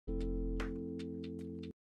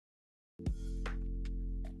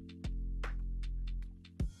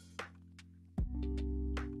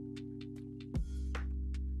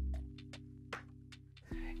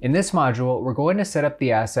In this module, we're going to set up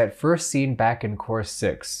the asset first seen back in course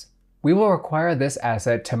 6. We will require this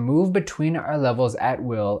asset to move between our levels at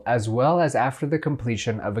will as well as after the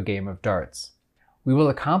completion of a game of darts. We will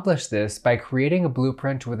accomplish this by creating a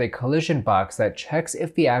blueprint with a collision box that checks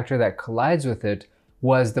if the actor that collides with it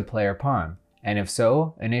was the player pawn, and if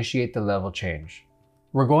so, initiate the level change.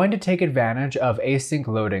 We're going to take advantage of async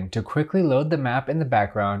loading to quickly load the map in the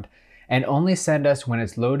background and only send us when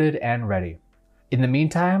it's loaded and ready. In the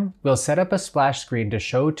meantime, we'll set up a splash screen to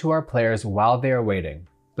show to our players while they are waiting.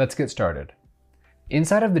 Let's get started.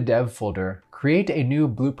 Inside of the dev folder, create a new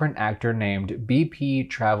blueprint actor named BP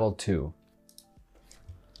Travel 2.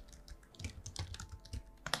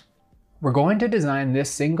 We're going to design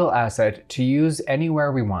this single asset to use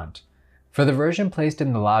anywhere we want. For the version placed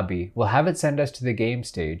in the lobby, we'll have it send us to the game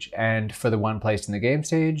stage, and for the one placed in the game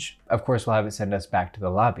stage, of course we'll have it send us back to the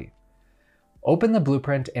lobby. Open the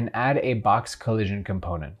blueprint and add a box collision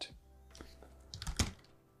component.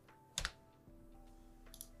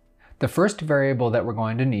 The first variable that we're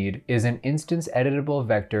going to need is an instance editable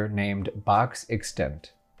vector named box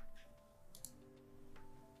extent.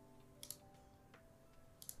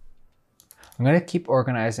 I'm going to keep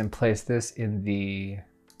organized and place this in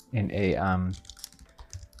a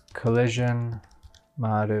collision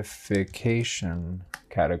modification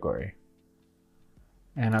category,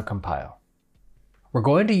 and I'll compile. We're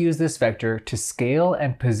going to use this vector to scale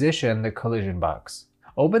and position the collision box.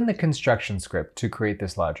 Open the construction script to create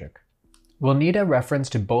this logic. We'll need a reference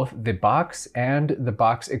to both the box and the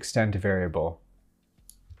box extent variable.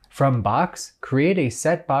 From box, create a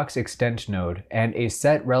set box extent node and a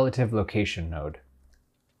set relative location node.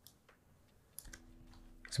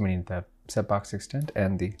 So we need the set box extent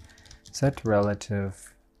and the set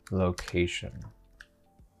relative location.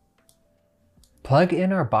 Plug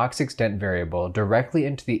in our box extent variable directly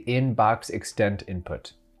into the in-box extent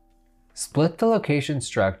input. Split the location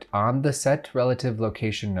struct on the set relative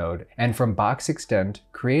location node, and from box extent,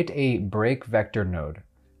 create a break vector node.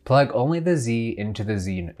 Plug only the z into the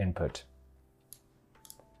z input.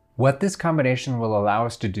 What this combination will allow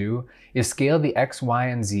us to do is scale the x, y,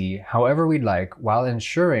 and z however we'd like while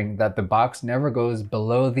ensuring that the box never goes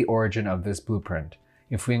below the origin of this blueprint.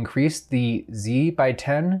 If we increase the z by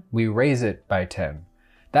 10, we raise it by 10.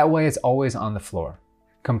 That way it's always on the floor.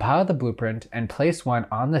 Compile the blueprint and place one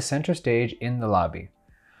on the center stage in the lobby.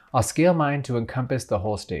 I'll scale mine to encompass the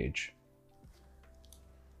whole stage.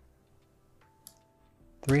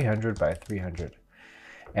 300 by 300.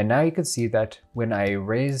 And now you can see that when I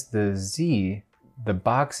raise the z, the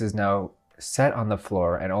box is now set on the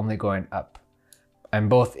floor and only going up. I'm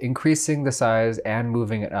both increasing the size and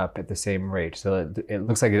moving it up at the same rate, so it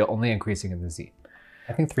looks like it's only increasing in the z.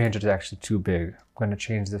 I think 300 is actually too big. I'm going to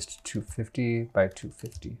change this to 250 by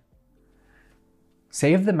 250.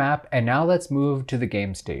 Save the map, and now let's move to the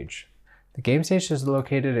game stage. The game stage is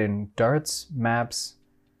located in darts, maps.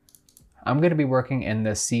 I'm going to be working in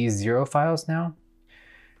the C0 files now.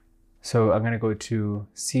 So I'm going to go to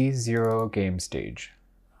C0 game stage.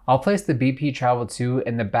 I'll place the BP Travel 2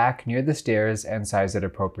 in the back near the stairs and size it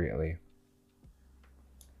appropriately.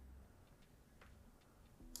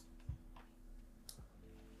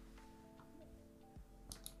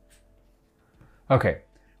 Okay,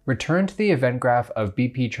 return to the event graph of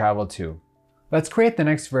BP Travel 2. Let's create the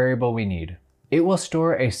next variable we need. It will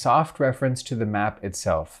store a soft reference to the map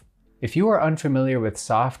itself. If you are unfamiliar with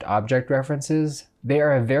soft object references, they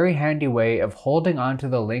are a very handy way of holding onto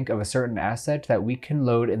the link of a certain asset that we can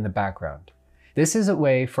load in the background. This is a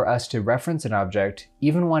way for us to reference an object,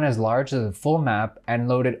 even one as large as a full map, and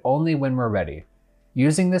load it only when we're ready.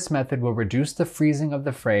 Using this method will reduce the freezing of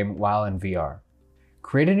the frame while in VR.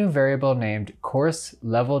 Create a new variable named course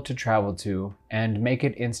level to travel to and make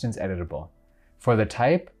it instance editable. For the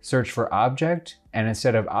type, search for object, and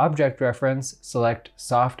instead of object reference, select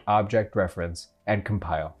soft object reference and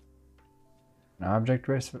compile. An object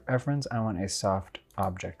reference, I want a soft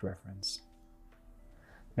object reference.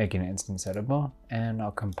 Making it instance editable, and I'll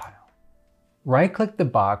compile. Right-click the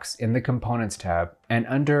box in the Components tab, and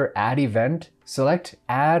under Add Event, select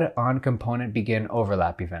Add on Component Begin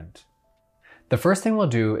Overlap Event. The first thing we'll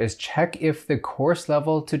do is check if the course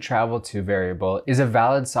level to travel to variable is a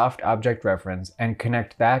valid soft object reference and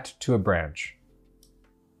connect that to a branch.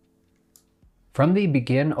 From the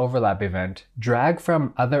Begin Overlap event, drag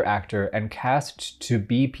from Other Actor and cast to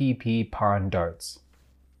BPP pawn darts.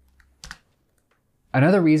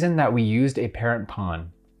 Another reason that we used a parent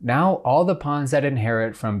pawn. Now all the pawns that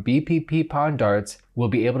inherit from BPP pawn darts will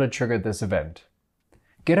be able to trigger this event.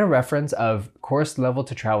 Get a reference of course level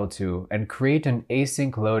to travel to and create an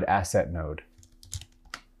async load asset node.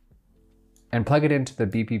 and plug it into the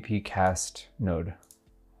BPP cast node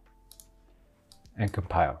and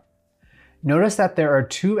compile. Notice that there are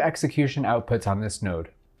two execution outputs on this node.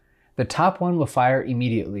 The top one will fire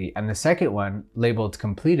immediately, and the second one, labeled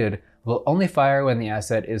completed, will only fire when the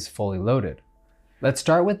asset is fully loaded. Let's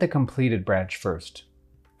start with the completed branch first.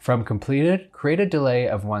 From completed, create a delay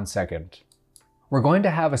of 1 second. We're going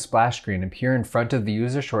to have a splash screen appear in front of the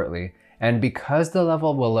user shortly, and because the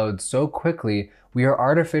level will load so quickly, we are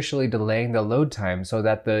artificially delaying the load time so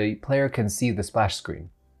that the player can see the splash screen.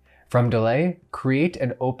 From delay, create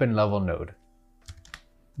an open level node.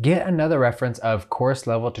 Get another reference of course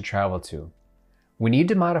level to travel to. We need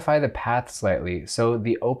to modify the path slightly so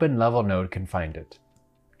the open level node can find it.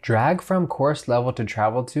 Drag from course level to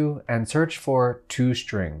travel to and search for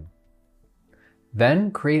toString.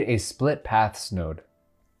 Then create a split paths node.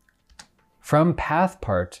 From path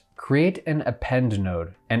part, create an append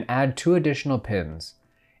node and add 2 additional pins.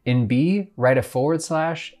 In B, write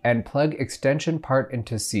a / and plug extension part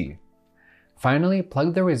into C. Finally,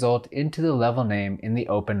 plug the result into the level name in the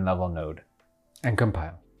open level node and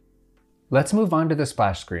compile. Let's move on to the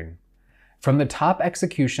splash screen. From the top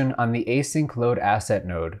execution on the async load asset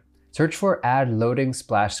node, search for add loading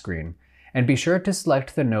splash screen and be sure to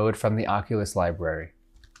select the node from the Oculus library.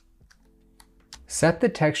 Set the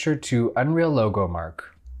texture to Unreal Logo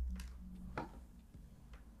Mark.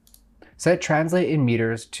 Set translate in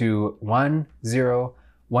meters to 1, 0,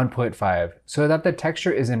 1.5 so that the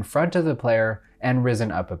texture is in front of the player and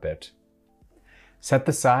risen up a bit. Set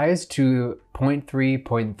the size to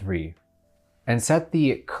 0.3.3 and set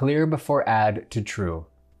the clear before add to true.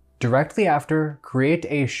 Directly after, create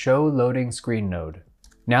a show loading screen node.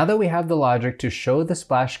 Now that we have the logic to show the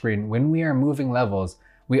splash screen when we are moving levels,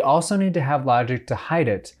 we also need to have logic to hide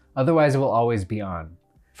it, otherwise it will always be on.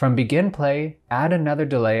 From begin play, add another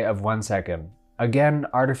delay of 1 second. Again,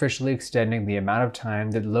 artificially extending the amount of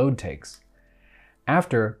time that load takes.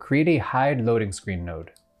 After, create a hide loading screen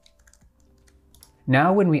node.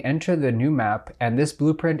 Now when we enter the new map and this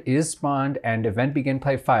blueprint is spawned and event begin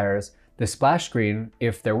play fires, the splash screen,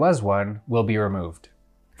 if there was one, will be removed.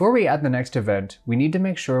 Before we add the next event, we need to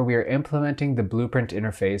make sure we are implementing the blueprint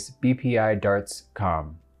interface BPI darts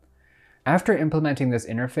com. After implementing this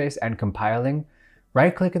interface and compiling,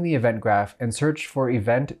 right-click in the event graph and search for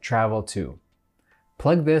event travel to.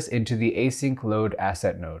 Plug this into the async load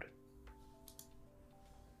asset node.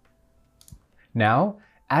 Now,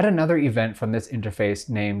 add another event from this interface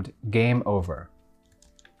named game over.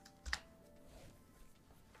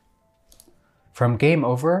 From game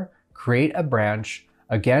over, create a branch,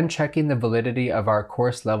 again checking the validity of our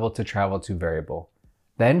course level to travel to variable.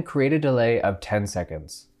 Then create a delay of 10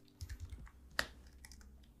 seconds.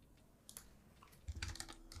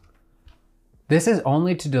 This is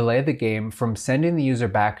only to delay the game from sending the user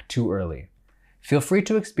back too early. Feel free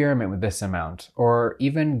to experiment with this amount, or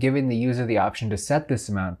even giving the user the option to set this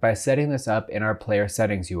amount by setting this up in our player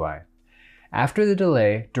settings UI. After the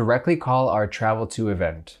delay, directly call our travel to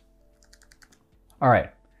event.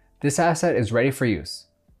 Alright, this asset is ready for use.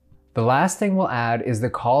 The last thing we'll add is the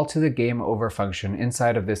call to the game over function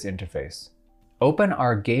inside of this interface. Open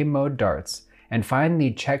our game mode darts and find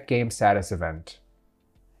the check game status event.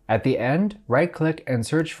 At the end, right-click and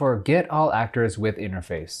search for Get All Actors with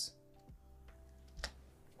Interface.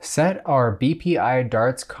 Set our BPI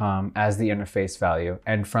darts com as the interface value,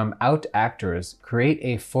 and from out actors, create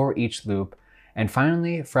a for each loop, and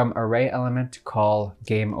finally from array element call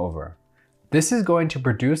game over. This is going to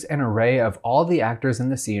produce an array of all the actors in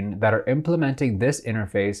the scene that are implementing this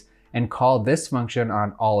interface and call this function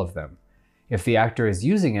on all of them. If the actor is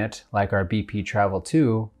using it, like our BP travel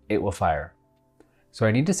to, it will fire. So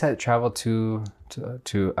I need to set travel to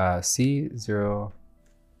C0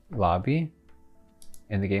 lobby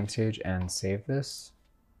in the game stage and save this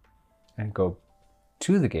and go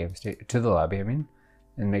to the game stage, to the lobby, and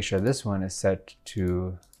make sure this one is set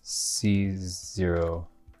to C0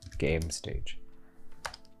 game stage.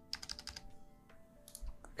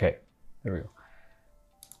 Okay, there we go.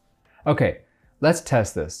 Okay, let's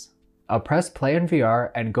test this. I'll press play in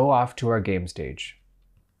VR and go off to our game stage.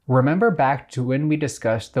 Remember back to when we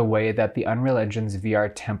discussed the way that the Unreal Engine's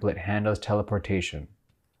VR template handles teleportation.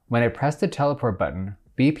 When I press the teleport button,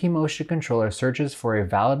 BP Motion Controller searches for a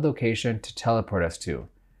valid location to teleport us to.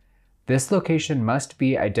 This location must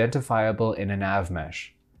be identifiable in a nav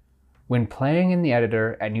mesh. When playing in the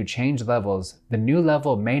editor and you change levels, the new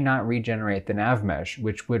level may not regenerate the nav mesh,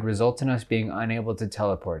 which would result in us being unable to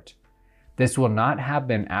teleport. This will not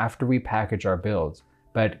happen after we package our builds,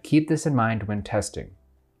 but keep this in mind when testing.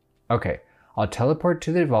 Okay, I'll teleport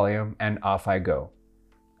to the volume and off I go.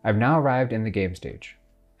 I've now arrived in the game stage.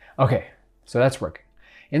 Okay, So that's working.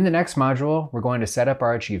 In the next module, we're going to set up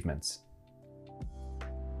our achievements.